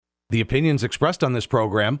The opinions expressed on this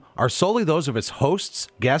program are solely those of its hosts,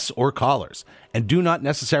 guests, or callers, and do not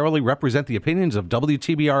necessarily represent the opinions of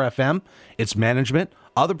WTBR-FM, its management,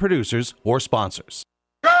 other producers, or sponsors.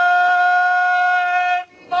 Good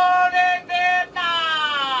morning,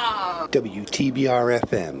 Vietnam!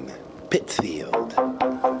 WTBR-FM, Pittsfield.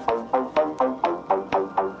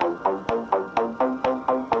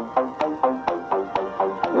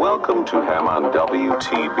 Welcome to Ham on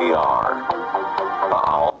WTBR, the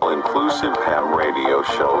all-inclusive ham radio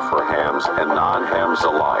show for hams and non-hams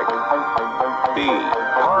alike. Be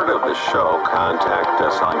part of the show. Contact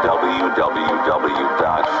us on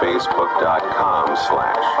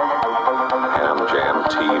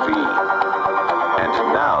www.facebook.com/HamJamTV. And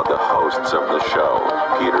now the hosts of the show,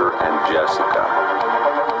 Peter and Jessica.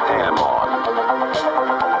 Ham on.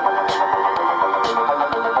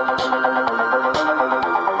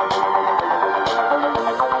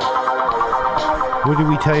 What did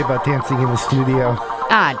we tell you about dancing in the studio?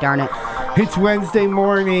 Ah, darn it. It's Wednesday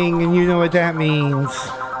morning, and you know what that means.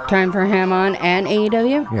 Time for Ham On and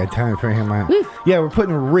AEW? Yeah, time for him on. Yeah, we're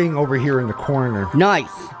putting a ring over here in the corner.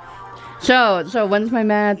 Nice. So when's my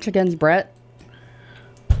match against Brett?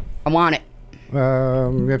 I want it.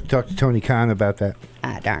 We have to talk to Tony Khan about that.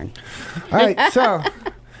 Ah, darn. All right, so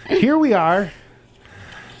here we are.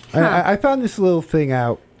 I found this little thing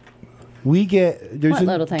out. There's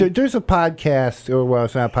a podcast, or well,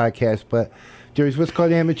 it's not a podcast, but there's what's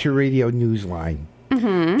called Amateur Radio Newsline.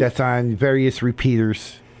 Mm-hmm. That's on various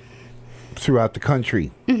repeaters throughout the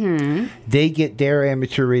country. Mm-hmm. They get their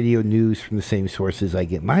amateur radio news from the same sources I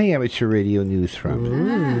get my amateur radio news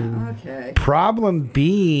from. Okay. Problem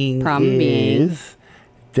being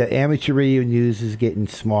that amateur radio news is getting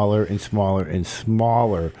smaller and smaller and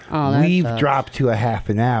smaller. Oh, We've sucks. dropped to a half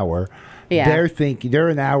an hour. Yeah. They're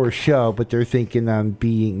an hour show, but they're thinking on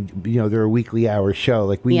being, they're a weekly hour show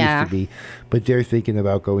like we used to be, but they're thinking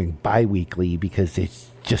about going bi-weekly because it's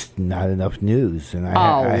just not enough news, and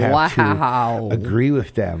I have to agree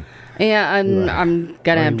with them. Yeah, I'm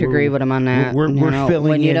gonna have to agree with them on that. We're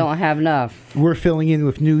filling when in, you don't have enough. We're filling in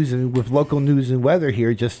with news and with local news and weather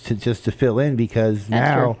here just to fill in because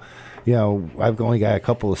now. I've only got a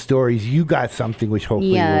couple of stories. You got something which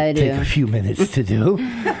hopefully will take a few minutes to do.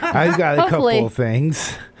 I've got a couple of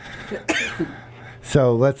things.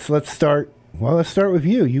 So let's start. Well, let's start with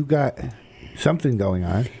you. You got something going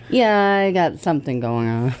on. Yeah, I got something going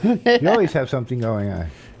on. You always have something going on.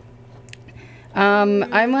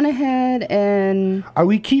 I went ahead and... Are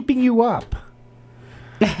we keeping you up?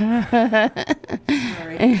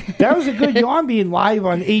 That was a good yawn being live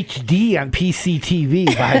on HD on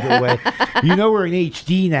PCTV, by the way. We're in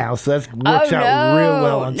HD now, so that works out real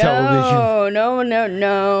well on television. No,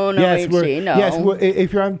 yes, HD, no. Yes,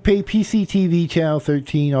 if you're on PCTV channel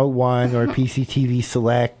 1301 or PCTV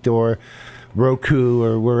Select or Roku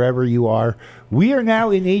or wherever you are, we are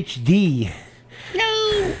now in HD.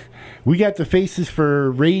 No. We got the faces for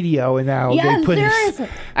radio, and now they put seriously.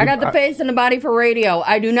 I got the face and the body for radio.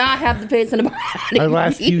 I do not have the face and the body. Our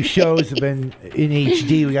last few shows have been in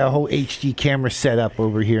HD. We got a whole HD camera set up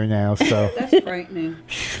over here now. So that's frightening.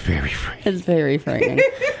 It's very frightening. It's very frightening.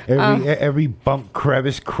 Every bump,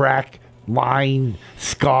 crevice, crack, line,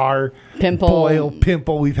 scar, pimple, boil,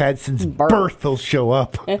 pimple we've had since birth will show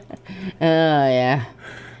up. Yeah.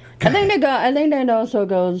 I think that also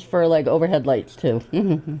goes for like overhead lights too.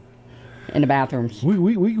 In the bathrooms.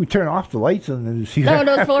 We turn off the lights and then see. No,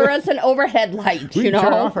 those fluorescent overhead lights. We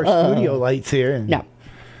turn off our studio lights here. No.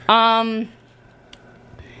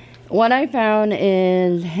 What I found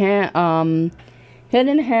is hidden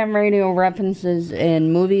ham radio references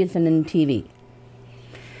in movies and in TV.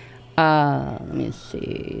 Let me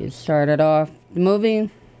see. Started off the movie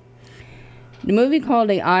called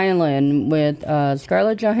The Island with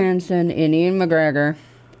Scarlett Johansson and Ian McGregor.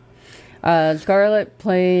 Scarlett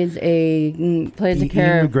plays a character.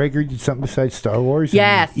 Ian McGregor did something besides Star Wars?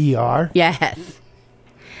 Yes. ER? Yes.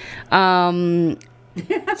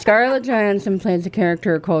 Scarlett Johansson plays a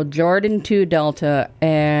character called Jordan 2 Delta,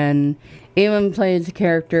 and Ewan plays a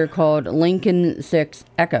character called Lincoln 6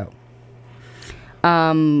 Echo.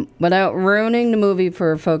 Without ruining the movie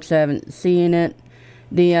for folks that haven't seen it,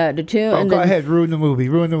 the two. Go ahead, ruin the movie.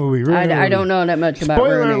 I don't know that much about.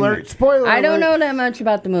 Spoiler alert! Spoiler alert! I don't know that much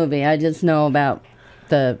about the movie. I just know about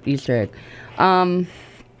the Easter egg. The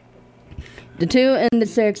 2 and the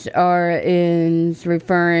 6 is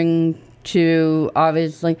referring to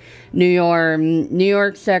obviously New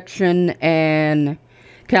York section and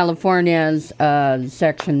California's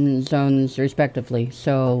section zones respectively.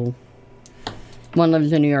 So one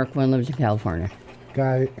lives in New York, one lives in California.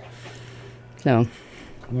 Got it. So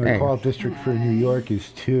The call district for New York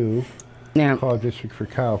is 2. Yeah. Call district for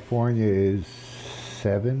California is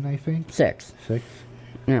 7, I think. 6. 6?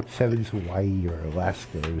 Yeah. 7's Hawaii or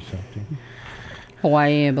Alaska or something.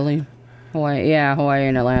 Hawaii, I believe. Hawaii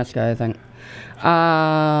and Alaska, I think.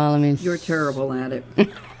 Let me... You're terrible at it.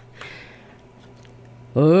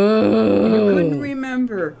 Oh. You couldn't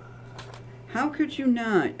remember. How could you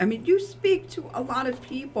not? I mean, you speak to a lot of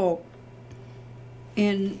people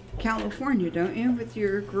in California, don't you, with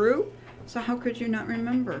your group? So how could you not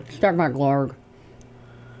remember? Start my glorg.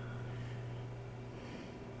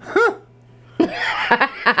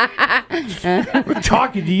 We're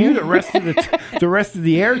talking to you the rest of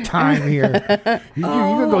the air time here. You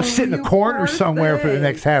can go sit in a corner somewhere for the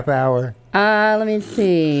next half hour. Let me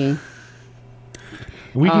see.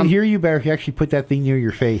 We can hear you better if you actually put that thing near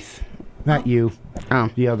your face. Not you.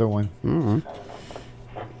 Oh. The other one. Mm-hmm.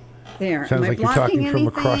 There. Sounds like you're talking anything? from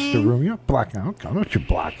across the room. You're not blocking. I don't know what you're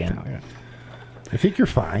blocking. I think you're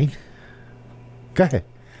fine. Go ahead.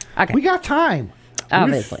 Okay. We got time.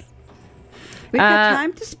 Obviously. We've got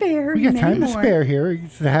time to spare. We got time to spare here.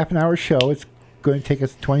 It's a half an hour show. It's going to take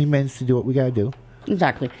us 20 minutes to do what we got to do.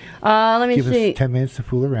 Exactly. Let me Give see. us 10 minutes to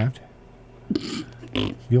fool around.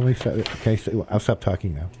 You only start, okay, so I'll stop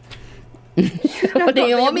talking now. Do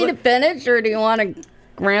you want me to finish or do you want to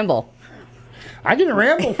ramble? I can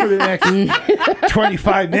ramble for the next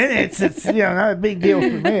 25 minutes. It's not a big deal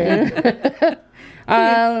for me.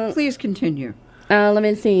 Please continue. Let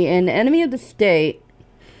me see. An enemy of the state.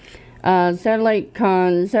 Satellite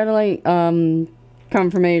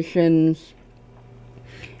confirmations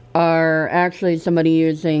are actually somebody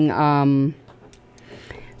using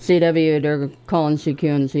CW. They're calling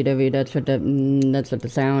CQ and CW. That's what the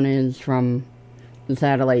sound is from the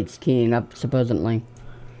satellites keying up, supposedly.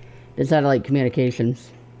 The satellite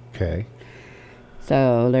communications. Okay.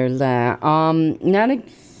 So there's that.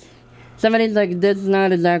 Somebody's like, this is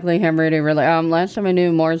not exactly ham radio related. Last time I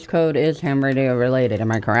knew, Morse code is ham radio related.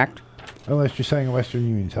 Am I correct? Unless you're saying a Western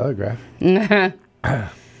Union Telegraph. But,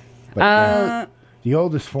 the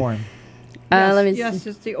oldest form. Yes,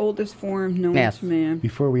 it's the oldest form known to man.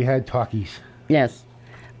 Before we had talkies. Yes.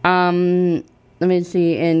 Let me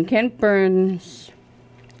see. In Kent Burns'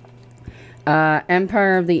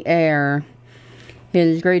 Empire of the Air,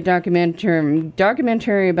 his great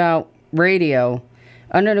documentary about radio,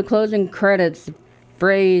 under the closing credits, the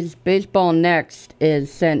phrase "baseball next"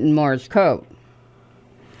 is sent in Morse code.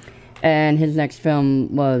 And his next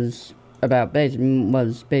film was about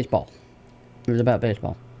baseball. It was about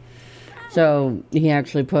baseball. So he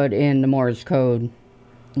actually put in the Morse code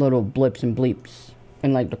little blips and bleeps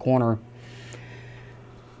in like the corner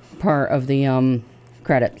part of the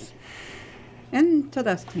credits.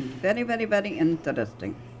 Interesting. Very, very, very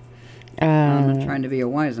interesting. I'm not trying to be a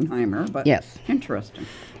Weisenheimer, but yes. Interesting.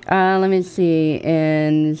 Let me see.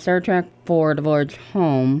 In Star Trek IV, The Voyage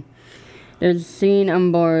Home, there's a scene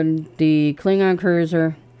on board the Klingon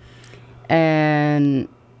cruiser, and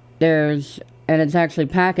it's actually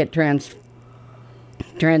packet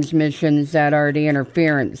transmissions that are the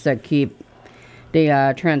interference that keep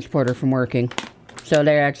the transporter from working. So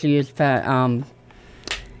they actually use packet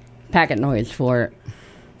noise for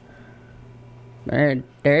it.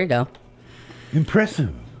 There you go.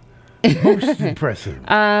 Impressive. Most impressive.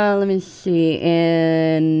 Let me see.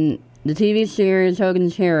 In the TV series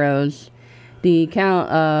Hogan's Heroes, the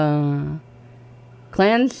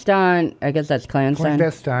clandestine, I guess that's clandestine.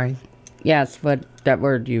 Clandestine. Yes, but that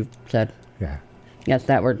word you said. Yeah. Yes,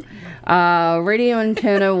 that word. Radio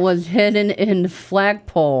antenna was hidden in the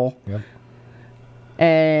flagpole. Yep.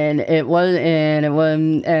 And a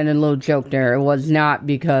little joke there. It was not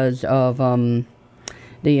because of the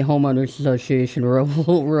homeowners association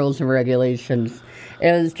rules and regulations.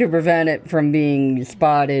 It was to prevent it from being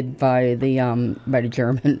spotted by the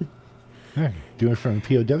German. Yeah, doing it from a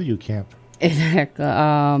POW camp. Exactly.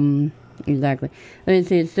 Exactly. Let me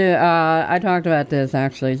see. So, I talked about this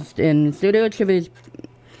actually in Studio Ghibli's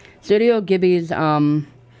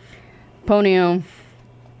Ponyo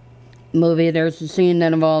movie. There's a scene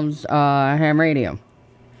that involves ham radio,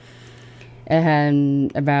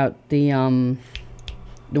 and about the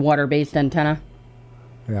water-based antenna.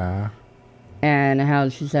 Yeah. And how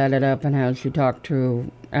she set it up, and how the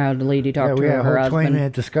lady talked to her husband. We had a whole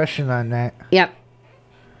 20-minute discussion on that. Yep.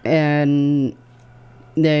 And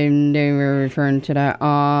they were referring to that.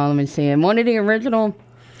 Let me see. In one of the original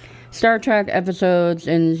Star Trek episodes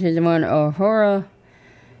in season 1, Uhura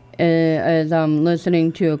is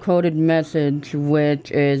listening to a coded message,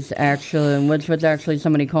 which was actually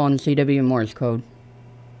somebody calling CW Morse code.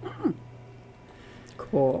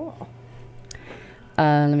 Cool.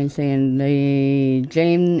 Let me see. In the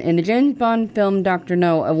James Bond film Dr.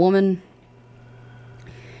 No, a woman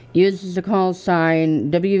uses the call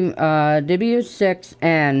sign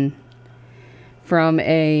W6N from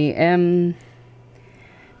the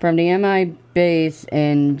MI base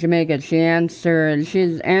in Jamaica.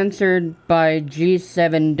 She's answered by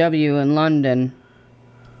G7W in London.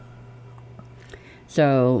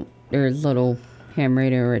 So there's little ham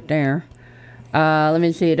radio right there. Let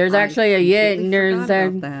me see. There's actually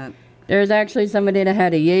there's actually somebody that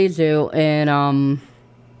had a Yaesu in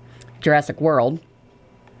Jurassic World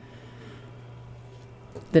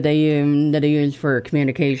that they use for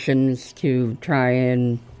communications to try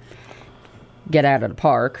and get out of the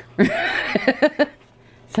park.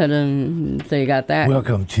 So you got that.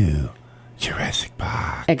 Welcome to Jurassic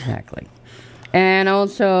Park. Exactly. And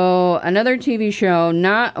also another TV show,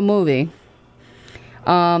 not a movie.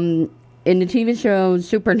 In the TV show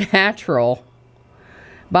Supernatural,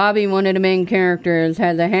 Bobby, one of the main characters,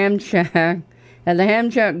 has a ham shack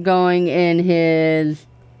going in his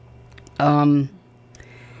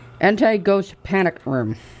anti-ghost panic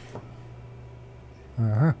room.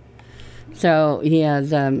 Uh-huh. So he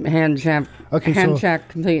has hand shack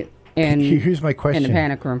complete here's my question. In the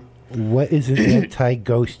panic room. What is an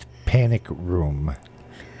anti-ghost panic room?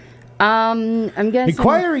 I'm guessing.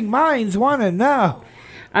 Inquiring minds want to know.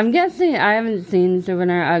 I'm guessing. I haven't seen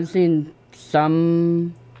Supernatural. I've seen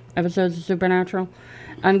some episodes of Supernatural.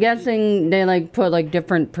 I'm guessing they put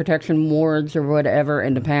different protection wards or whatever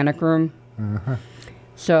in the panic room. Uh-huh.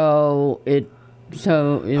 So it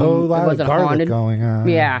wasn't haunted. Going on.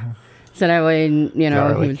 Yeah. So that way,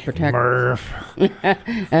 garlic, he was protected. Murph,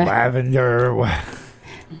 lavender.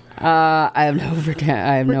 I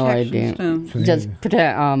have no idea. Stones. Just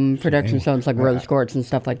protection stones like rose quartz and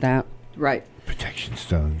stuff like that. Right. Protection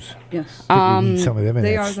stones. Yes. We need some of them in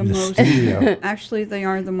They the are the most. studio. Actually, they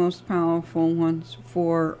are the most powerful ones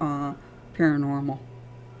for paranormal.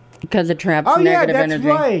 Because it traps Oh yeah, negative that's energy.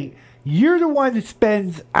 right. You're the one that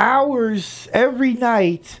spends hours every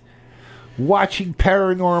night watching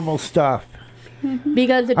paranormal stuff.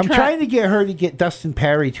 Because I'm trying to get her to get Dustin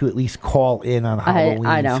Perry to at least call in on Halloween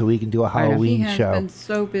I know. so we can do a Halloween He has show. been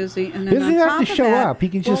so busy, and He then doesn't on have to top of show that, up. He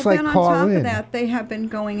can just, then call on top in. of that, they have been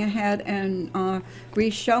going ahead and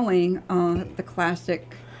re-showing the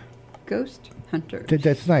classic Ghost Hunters.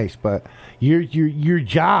 That's nice, but your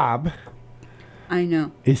job I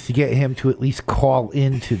know. is to get him to at least call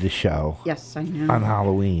into the show Yes, I know. on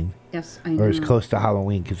Halloween. Yes, I know. Or as close to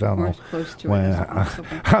Halloween, because I don't Or know as close to it when as possible.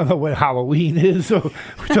 I don't know when Halloween is. So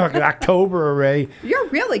we're talking October already. You're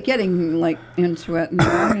really getting into it.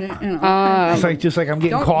 Now, It's just like I'm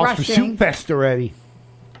getting Don't calls rush for in. Soup Fest already.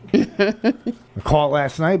 I called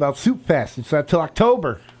last night about Soup Fest. It's not till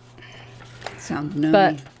October. Sounds nummy.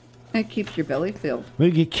 But It keeps your belly filled.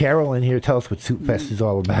 Maybe get Carol in here to tell us what Soup Fest is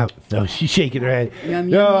all about. No, she's shaking her head. Yum,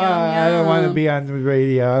 No, yum, I don't want to yum. be on the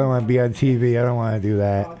radio. I don't want to be on TV. I don't want to do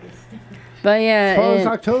that. But yeah, It's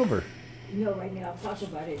October. No, right now, I'll talk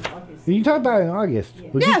about it in August. You can talk about it in August.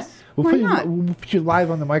 Yes, We'll why put not? we'll put you live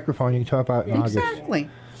on the microphone. You can talk about it in August. Exactly.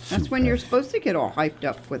 That's when you're supposed to get all hyped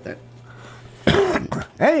up with it.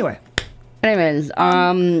 Anyway. anyways,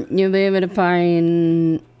 you'll be able to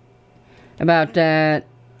find about that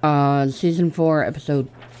season 4, episode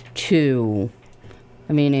 2.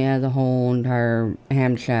 I mean, it has a whole entire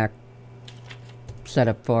ham shack set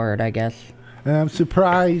up for it, I guess. And I'm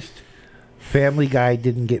surprised Family Guy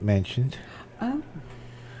didn't get mentioned. Oh.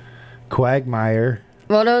 Quagmire.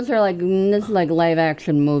 Well, this is like live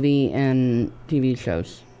action movie and TV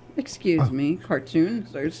shows. Excuse me,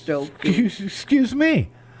 cartoons are still. Excuse me.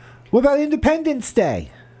 What about Independence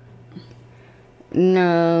Day?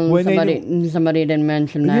 No, When they somebody didn't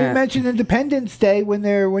mention You that. didn't mention Independence Day when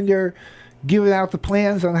they're giving out the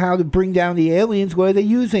plans on how to bring down the aliens. What are they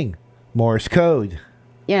using? Morse code.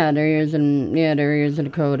 Yeah, they're using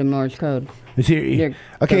the code in Morse code. Okay,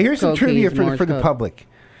 here's some trivia for the public.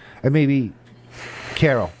 And maybe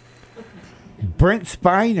Carol. Brent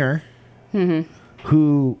Spiner,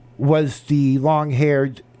 who was the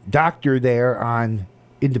long-haired doctor there on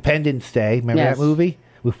Independence Day. Remember Yes. that movie?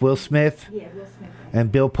 With Will Smith Yeah, Will Smith.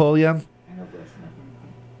 and Bill Pulliam? I know Will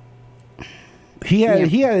Smith. He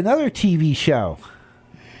had another TV show.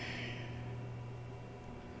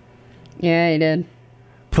 Yeah, he did.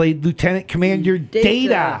 Played Lieutenant Commander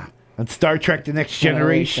Data on Star Trek The Next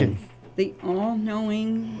Generation. The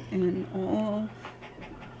all-knowing and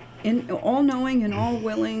all-knowing and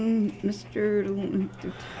all-willing Mr.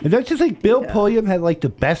 And don't you think Bill Pulliam had the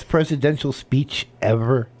best presidential speech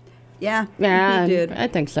ever? Yeah, Yeah, he did. I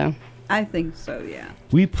think so. I think so, yeah.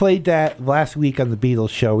 We played that last week on the Beatles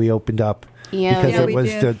show. We opened up Yeah, because Yeah, it we was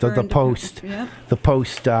did the for post yeah. the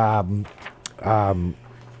post July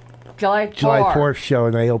 4th. July 4th show,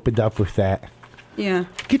 and I opened up with that. Yeah.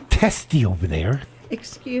 Get testy over there.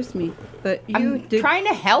 Excuse me, but I'm trying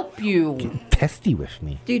to help you. Get testy with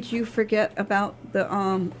me. Did you forget about the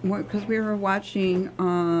because we were watching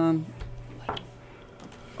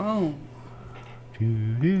oh.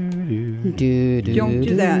 Don't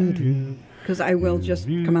do that, because I will just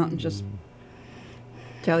come out and just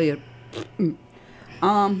tell you.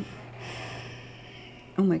 Oh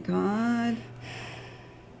my God.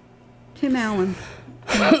 Tim Allen.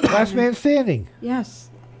 Last Man Standing. Yes.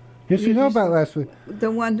 Yes, you know about last week. The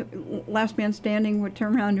one, Last Man Standing, would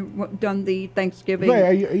turn around and done the Thanksgiving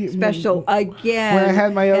Right, special again. When I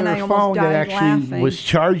had my and other I phone almost that died actually laughing. was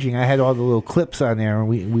charging, I had all the little clips on there,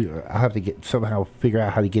 and I'll have to somehow figure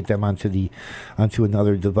out how to get them onto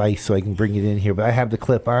another device so I can bring it in here. But I have the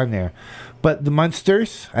clip on there. But the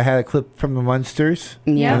Munsters, I had a clip from the Munsters.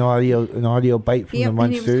 Yeah. An audio bite from the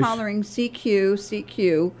Munsters. And he was hollering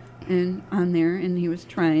CQ, and on there, and he was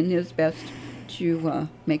trying his best to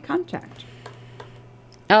make contact.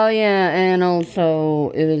 Oh yeah, and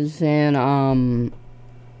also it was in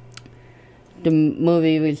the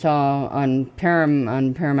movie we saw on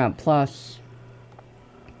Paramount Plus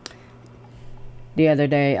the other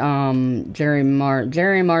day. Jerry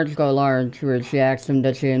March Go Large, where she asked him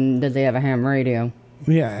did they have a ham radio?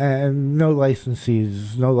 Yeah, and no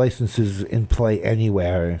licenses in play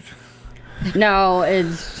anywhere. No,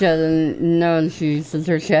 it's just no. She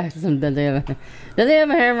asked them did they have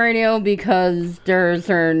a ham radio, because there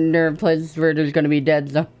are places where there's going to be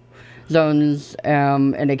dead zones,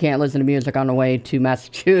 and they can't listen to music on the way to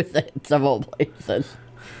Massachusetts of all places.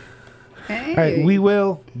 Hey. All right, we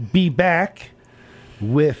will be back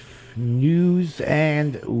with news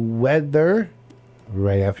and weather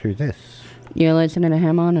right after this. You're listening to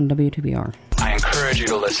Ham On WTBR. I encourage you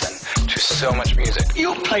to listen to so much music.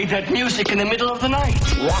 You played that music in the middle of the night.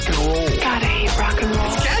 Rock and roll. Gotta hate rock and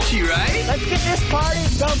roll. It's catchy, right? Let's get this party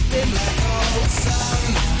bumping.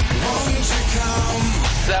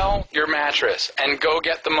 Sell your mattress and go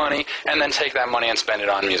get the money, and then take that money and spend it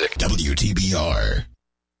on music. WTBR.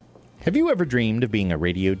 Have you ever dreamed of being a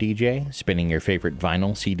radio DJ, spinning your favorite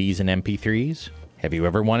vinyl, CDs, and MP3s? Have you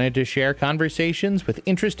ever wanted to share conversations with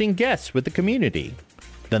interesting guests with the community?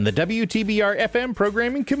 Then the WTBR FM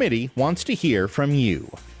Programming Committee wants to hear from you.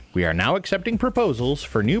 We are now accepting proposals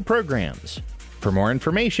for new programs. For more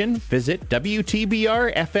information, visit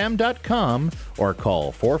WTBRFM.com or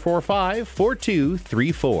call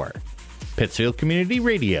 445-4234. Pittsfield Community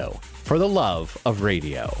Radio, for the love of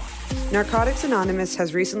radio. Narcotics Anonymous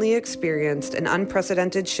has recently experienced an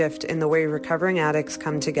unprecedented shift in the way recovering addicts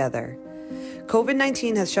come together.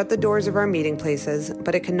 COVID-19 has shut the doors of our meeting places,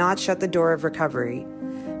 but it cannot shut the door of recovery.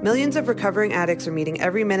 Millions of recovering addicts are meeting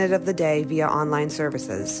every minute of the day via online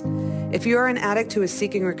services. If you are an addict who is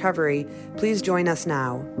seeking recovery, please join us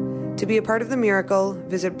now. To be a part of the miracle,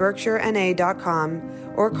 visit berkshirena.com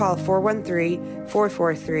or call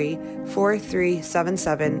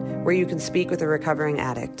 413-443-4377, where you can speak with a recovering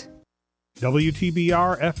addict.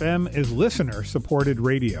 WTBR FM is listener-supported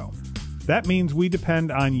radio. That means we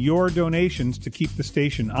depend on your donations to keep the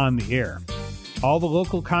station on the air. All the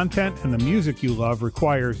local content and the music you love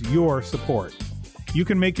requires your support. You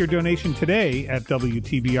can make your donation today at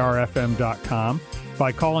WTBRFM.com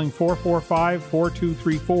by calling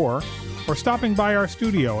 445-4234 or stopping by our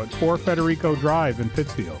studio at 4 Federico Drive in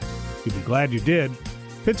Pittsfield. You'll be glad you did.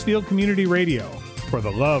 Pittsfield Community Radio, for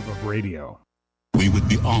the love of radio. We would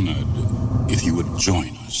be honored if you would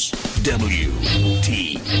join us. WTBR.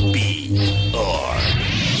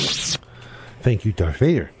 Thank you, Darth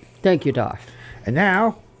Vader. Thank you, Darth. And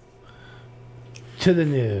now, to the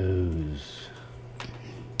news.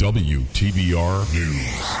 WTBR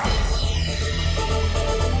News.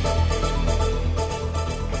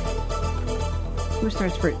 Who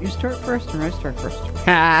starts first? You start first or I start first?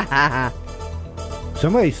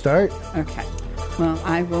 Somebody start. Okay. Well,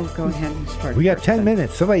 I will go ahead and start. We got first 10 then.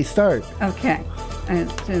 minutes. Somebody start. Okay. And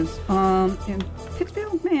it says, in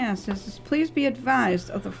Pittsfield, Mass, it says, please be advised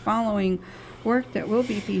of the following work that will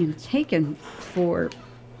be being taken for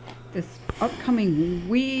this upcoming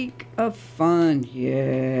week of fun.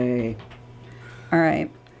 Yay. All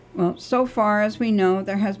right. Well, so far as we know,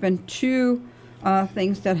 there has been two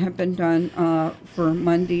things that have been done for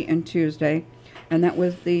Monday and Tuesday, and that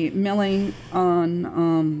was the milling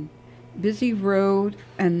on Busy Road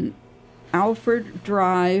and Alfred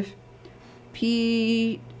Drive,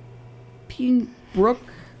 P. Brook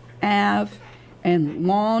Ave, and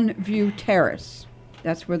Longview Terrace.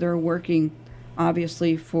 That's where they're working,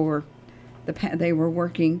 obviously, for they were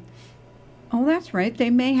working Oh, that's right. They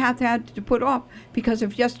may have had to put off because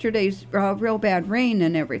of yesterday's real bad rain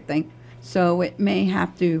and everything. So it may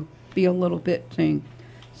have to be a little bit thing.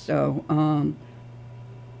 So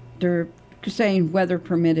they're saying weather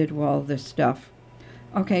permitted with all this stuff.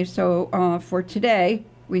 Okay, so for today,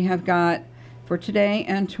 we have got, for today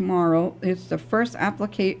and tomorrow, it's the first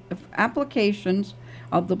applications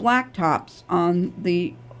of the blacktops on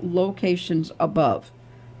the locations above.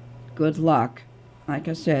 Good luck. Like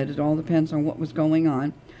I said, it all depends on what was going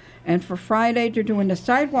on. And for Friday, they're doing the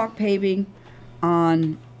sidewalk paving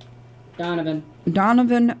on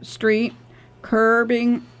Donovan Street,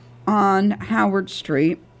 curbing on Howard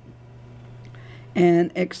Street,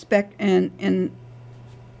 and except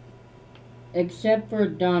for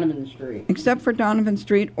Donovan Street. Except for Donovan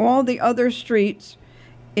Street, all the other streets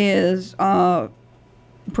is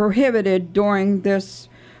prohibited during this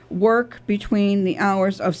work between the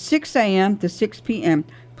hours of 6 a.m. to 6 p.m.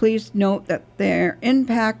 Please note that they're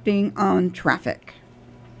impacting on traffic.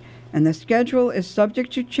 And the schedule is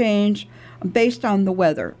subject to change based on the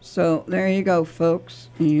weather. So there you go, folks.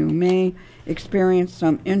 You may experience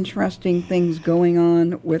some interesting things going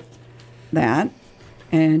on with that.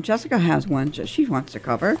 And Jessica has one she wants to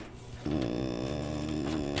cover.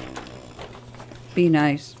 Be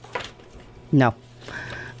nice. No.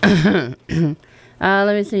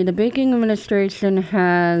 Let me see. The Baking Administration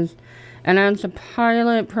has announced a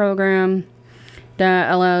pilot program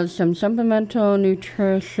that allows some supplemental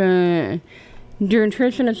nutrition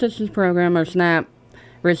assistance program, or SNAP,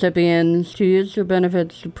 recipients to use their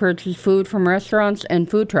benefits to purchase food from restaurants and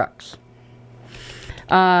food trucks.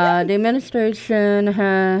 The administration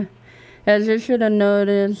has issued a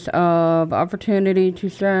notice of opportunity to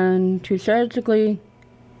strategically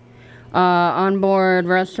onboard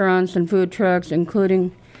restaurants and food trucks,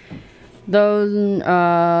 including those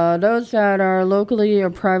that are locally or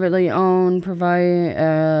privately owned,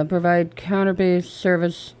 provide counter-based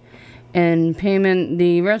service and payment.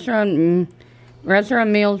 The restaurant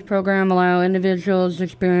meals program allow individuals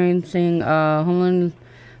experiencing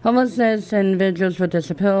homelessness, individuals with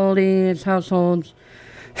disabilities, households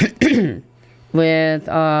with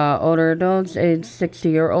older adults aged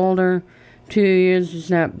 60 or older to use the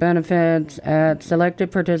SNAP benefits at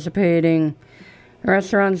selected participating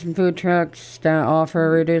restaurants and food trucks that offer a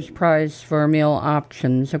reduced price for meal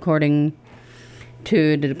options, according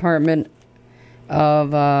to the Department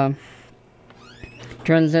of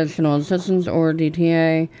Transitional Assistance, or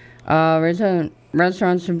DTA.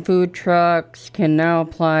 Restaurants and food trucks can now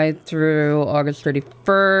apply through August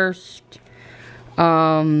 31st.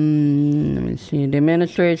 Let me see. The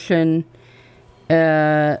administration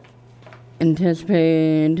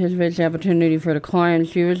anticipates the opportunity for the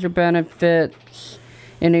clients to use their benefits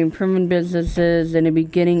in improvement businesses in the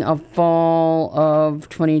beginning of fall of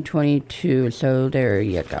 2022. So there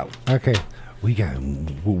you go. Okay,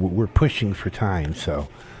 we're pushing for time, so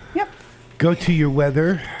yep. Go to your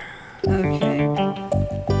weather. Okay.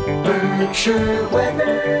 Berkshire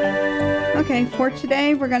weather. Okay, for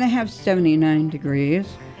today we're going to have 79 degrees,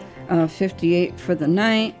 58 for the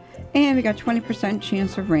night, and we got 20%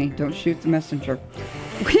 chance of rain. Don't shoot the messenger.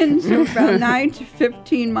 Winds are about 9 to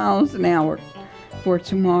 15 miles an hour. For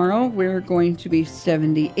tomorrow, we're going to be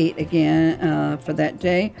 78 again for that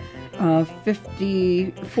day,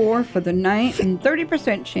 54 for the night, and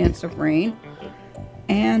 30% chance of rain.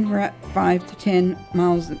 And we're at 5 to 10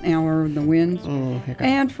 miles an hour in the winds.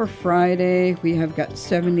 And for Friday, we have got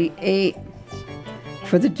 78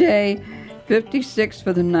 for the day, 56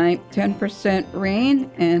 for the night, 10%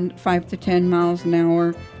 rain, and 5 to 10 miles an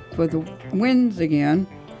hour for the winds again.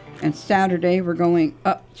 And Saturday, we're going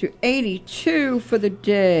up to 82 for the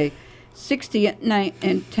day, 60 at night,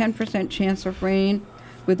 and 10% chance of rain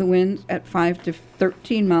with the winds at 5 to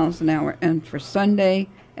 13 miles an hour. And for Sunday,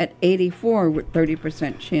 at 84 with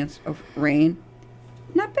 30% chance of rain.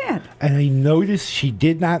 Not bad. And I noticed she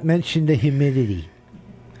did not mention the humidity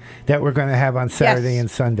that we're going to have on Saturday and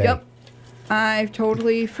Sunday. Yep. I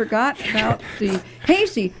totally forgot about the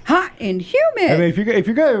hazy, hot, and humid. I mean, if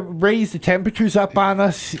you're going to raise the temperatures up on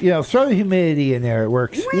us, throw the humidity in there. It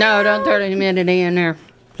works. Well, no, don't throw the humidity in there.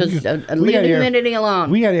 Just leave the humidity alone.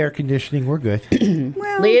 We got air conditioning. We're good.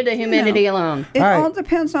 Well, leave the humidity alone. It all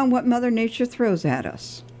depends on what Mother Nature throws at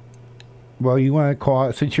us. Well, you want to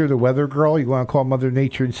call, since you're the weather girl, you want to call Mother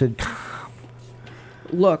Nature and say,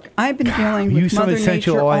 look, I've been dealing with Mother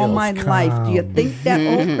Nature all my life. Do you think that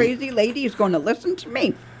old crazy lady is going to listen to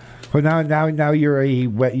me? Well, now you're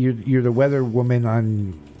you're the weather woman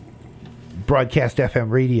on broadcast FM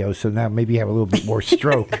radio, so now maybe you have a little bit more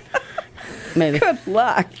stroke. Maybe. Good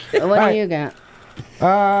luck. What do you got?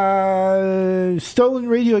 Stolen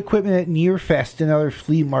radio equipment at Nearfest and other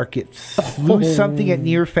flea markets. Lose something at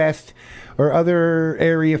Nearfest or other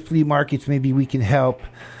area flea markets, maybe we can help.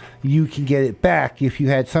 You can get it back. If you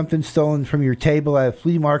had something stolen from your table at a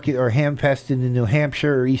flea market or Hamfest in New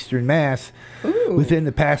Hampshire or Eastern Mass within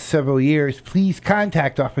the past several years, please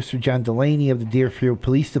contact Officer John Delaney of the Deerfield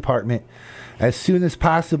Police Department as soon as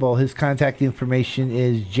possible. His contact information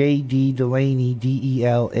is J.D. Delaney,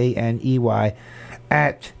 DELANEY,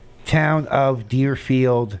 at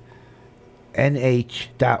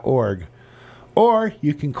townofdeerfieldnh.org. Or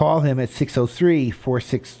you can call him at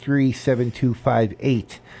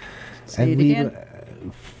 603-463-7258. Say it again.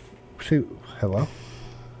 Say hello?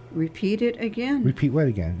 Repeat it again. Repeat what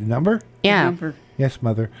again? The number? Yeah. The number. Yes,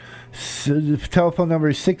 Mother. So the telephone number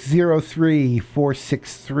is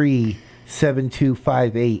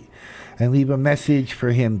 603-463-7258. And leave a message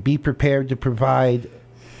for him. Be prepared to provide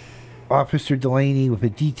Officer Delaney with a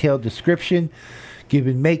detailed description,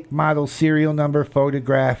 given make, model, serial number,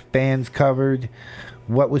 photograph, bands covered,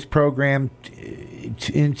 what was programmed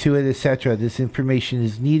into it, etc. This information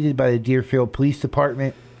is needed by the Deerfield Police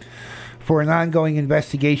Department for an ongoing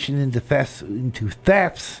investigation into thefts.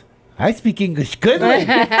 I speak English goodly.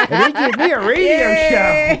 And they give me a radio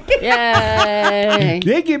show. Yay!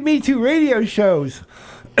 They give me 2 radio shows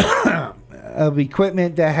of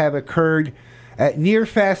equipment that have occurred at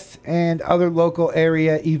Nearfest and other local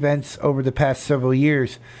area events over the past several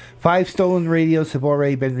years. 5 stolen radios have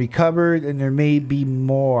already been recovered, and there may be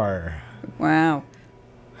more. Wow.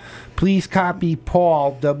 Please copy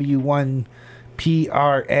Paul, W1PRA,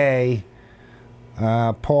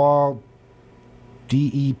 Paul,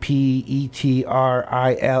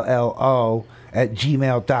 DEPETRILLO, at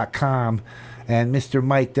gmail.com, and Mr.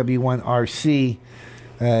 Mike, W1RC,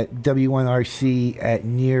 W1RC at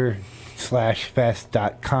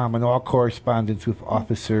near/fest.com, and all correspondence with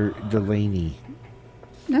Officer Delaney.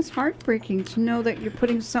 That's heartbreaking to know that you're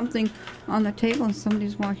putting something on the table and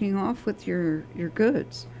somebody's walking off with your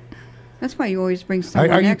goods. That's why you always bring something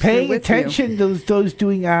Are you extra paying with attention? you. Those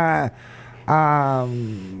doing the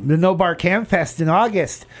No Bar Cam Fest in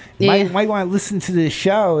August. Yeah. Might want to listen to this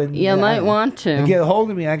show and might want to. and get a hold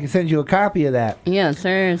of me. I can send you a copy of that. Yeah,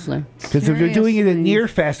 seriously. Because if they're doing it at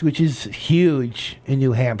Nearfest, which is huge in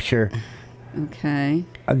New Hampshire. Okay.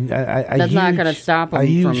 That's not going to stop them a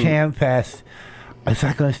huge from... ham fest. It's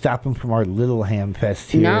not going to stop them from our little ham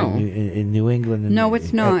fest here in New England. No,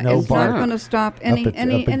 it's not. It's not going to stop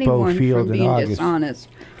anyone from being dishonest.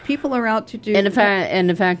 People are out to do. And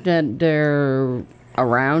the fact that they're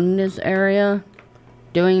around this area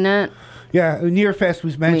doing that. Yeah, Nearfest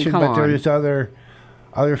was mentioned, but there's other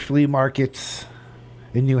flea markets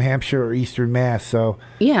in New Hampshire or Eastern Mass. So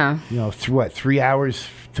yeah, 3 hours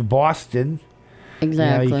to Boston.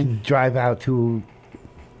 Exactly. You can drive out to,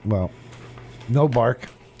 No Bark.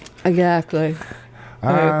 Exactly.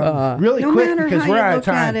 Really no quick because we're out of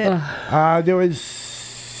time. There was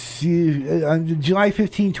on July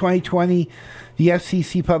 15, 2020, the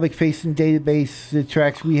FCC public facing database that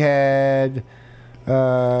tracks. We had.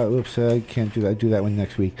 Oops, I can't do that. I'll do that one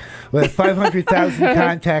next week. We had 500,000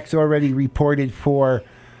 contacts already reported for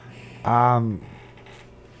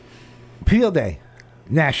Peel Day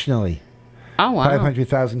nationally. Oh wow!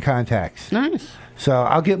 500,000 contacts. Nice. So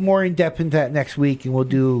I'll get more in depth into that next week, and we'll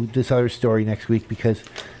do this other story next week because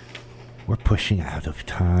we're pushing out of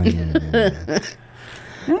time.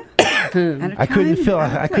 I couldn't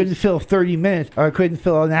fill 30 minutes, or I couldn't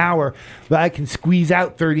fill an hour, but I can squeeze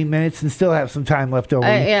out 30 minutes and still have some time left over.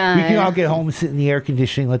 We can all get home and sit in the air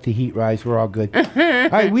conditioning, let the heat rise. We're all good. All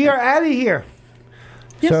right, we are out of here.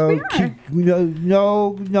 Yes, so we are.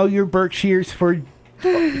 know your Berkshires for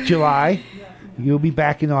July. You'll be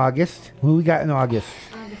back in August. Who we got in August?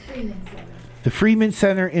 The Freeman Center. The Freeman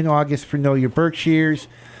Center in August for Know Your Berkshires.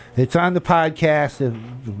 It's on the podcast.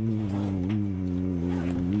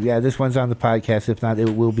 This one's on the podcast. If not,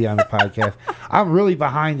 it will be on the podcast. I'm really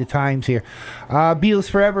behind the times here. Beatles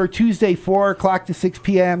Forever, Tuesday, 4 o'clock to 6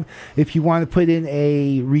 p.m. If you want to put in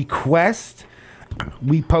a request,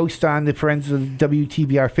 we post on the Friends of the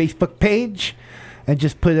WTBR Facebook page. And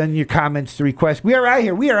just put in your comments to request. We are out of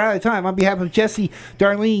here. We are out of time. On behalf of Jesse,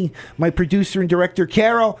 Darlene, my producer and director,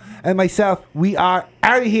 Carol, and myself, we are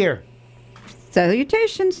out of here.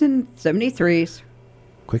 Salutations in 73s.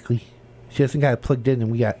 Quickly. She hasn't got it plugged in,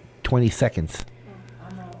 and we got 20 seconds.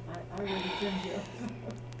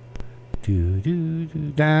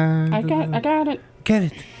 I got it. Get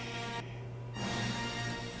it.